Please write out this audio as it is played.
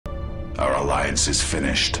Our alliance is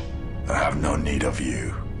finished. I have no need of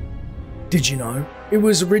you. Did you know? It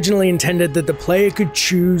was originally intended that the player could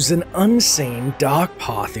choose an unseen dark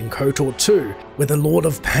path in KOTOR 2, where the Lord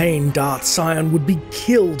of Pain, Darth Sion, would be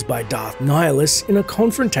killed by Darth Nihilus in a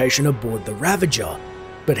confrontation aboard the Ravager.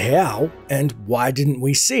 But how, and why didn't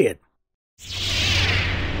we see it?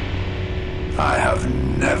 I have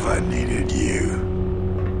never needed you.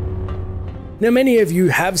 Now, many of you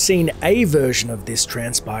have seen a version of this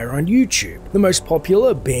transpire on YouTube, the most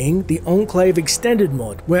popular being the Enclave extended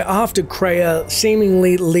mod, where after Kreia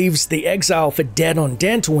seemingly leaves the exile for dead on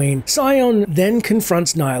Dantooine, Sion then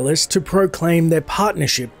confronts Nihilus to proclaim their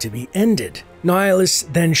partnership to be ended.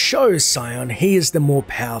 Nihilus then shows Sion he is the more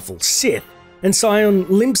powerful Sith, and Sion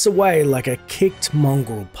limps away like a kicked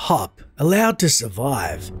mongrel pup, allowed to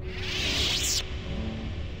survive.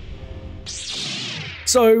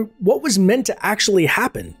 So, what was meant to actually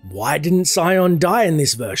happen? Why didn't Sion die in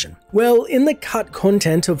this version? Well, in the cut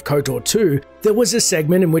content of KOTOR 2, there was a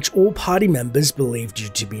segment in which all party members believed you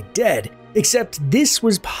to be dead, except this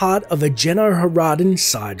was part of a Genoharadan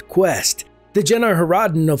side quest. The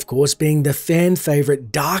Genoharraden, of course, being the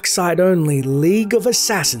fan-favourite dark-side-only League of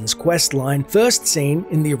Assassins questline first seen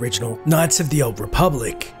in the original Knights of the Old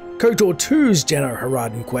Republic. KOTOR 2's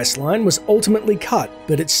Genoharadan questline was ultimately cut,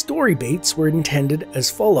 but its story beats were intended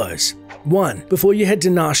as follows. 1. Before you head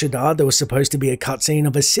to Nar Shaddaa, there was supposed to be a cutscene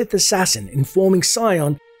of a Sith assassin informing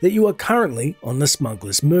Sion that you are currently on the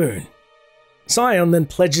Smuggler's Moon. Sion then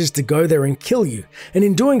pledges to go there and kill you, and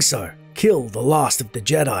in doing so, kill the last of the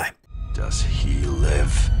Jedi. Does he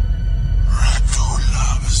live?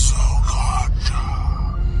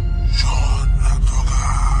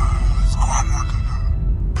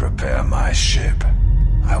 Prepare my ship.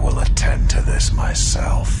 I will attend to this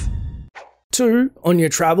myself. 2. On your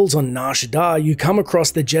travels on Nar Shaddaa, you come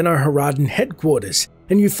across the Genoharadan headquarters,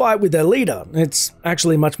 and you fight with their leader. It's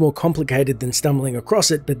actually much more complicated than stumbling across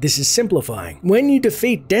it, but this is simplifying. When you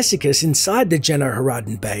defeat Desiccus inside the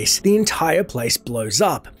Genoharadan base, the entire place blows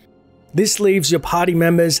up. This leaves your party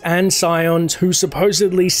members and Sion, who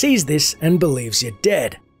supposedly sees this and believes you're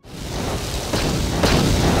dead.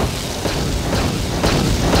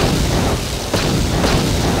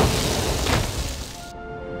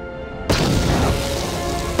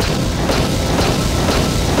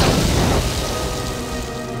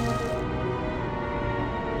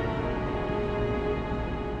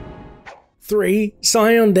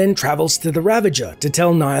 Sion then travels to the Ravager to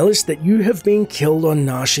tell Nihilus that you have been killed on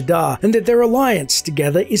Nar Shaddaa and that their alliance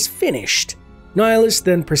together is finished. Nihilus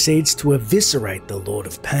then proceeds to eviscerate the Lord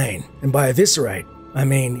of Pain. And by eviscerate, I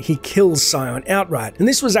mean he kills Sion outright. And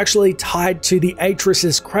this was actually tied to the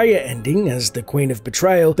Atris's Kreia ending as the Queen of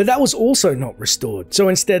Betrayal, but that was also not restored. So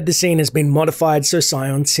instead the scene has been modified so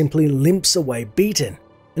Sion simply limps away beaten.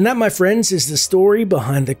 And that, my friends, is the story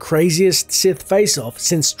behind the craziest Sith face-off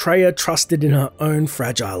since Kreia trusted in her own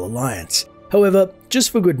fragile alliance. However,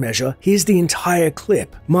 just for good measure, here's the entire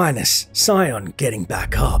clip, minus Sion getting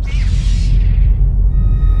back up.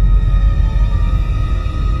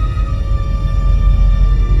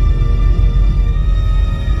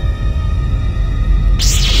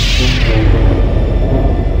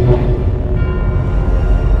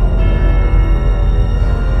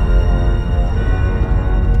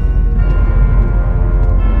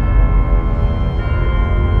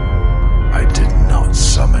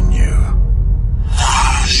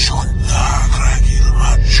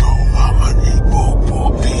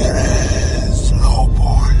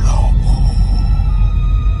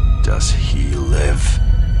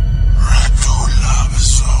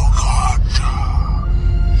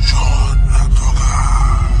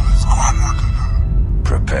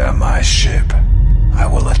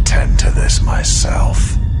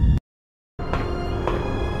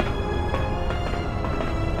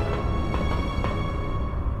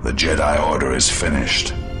 The Jedi Order is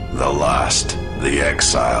finished. The last, the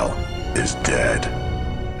exile, is dead.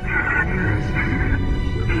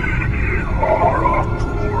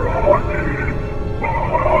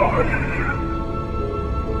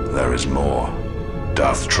 There is more.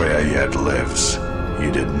 Darth Kreia yet lives.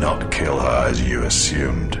 You did not kill her as you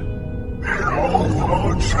assumed.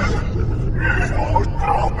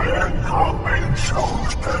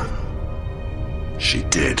 She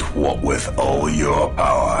did what with all your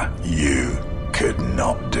power you could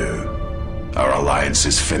not do. Our alliance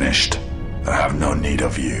is finished. I have no need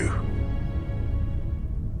of you.